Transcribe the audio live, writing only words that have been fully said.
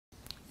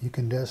You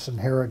can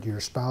disinherit your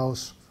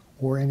spouse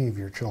or any of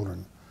your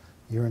children.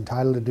 You're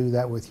entitled to do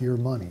that with your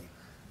money.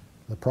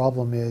 The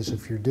problem is,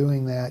 if you're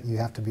doing that, you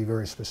have to be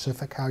very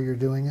specific how you're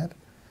doing it.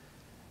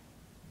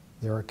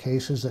 There are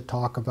cases that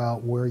talk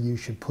about where you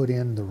should put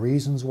in the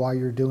reasons why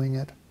you're doing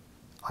it.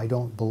 I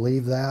don't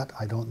believe that.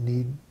 I don't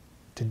need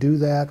to do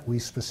that. We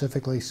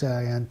specifically say,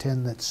 I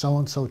intend that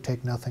so-and-so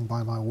take nothing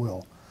by my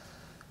will.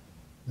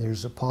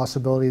 There's a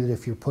possibility that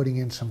if you're putting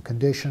in some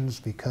conditions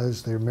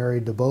because they're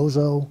married to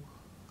bozo,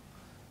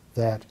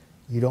 that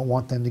you don't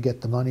want them to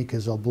get the money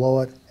because they'll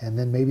blow it, and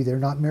then maybe they're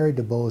not married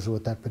to bozo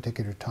at that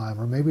particular time,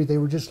 or maybe they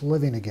were just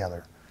living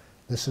together.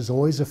 This is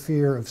always a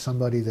fear of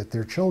somebody that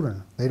their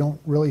children, they don't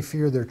really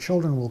fear their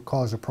children will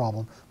cause a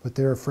problem, but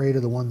they're afraid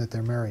of the one that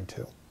they're married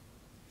to.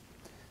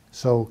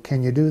 So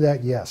can you do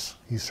that? Yes,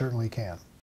 you certainly can.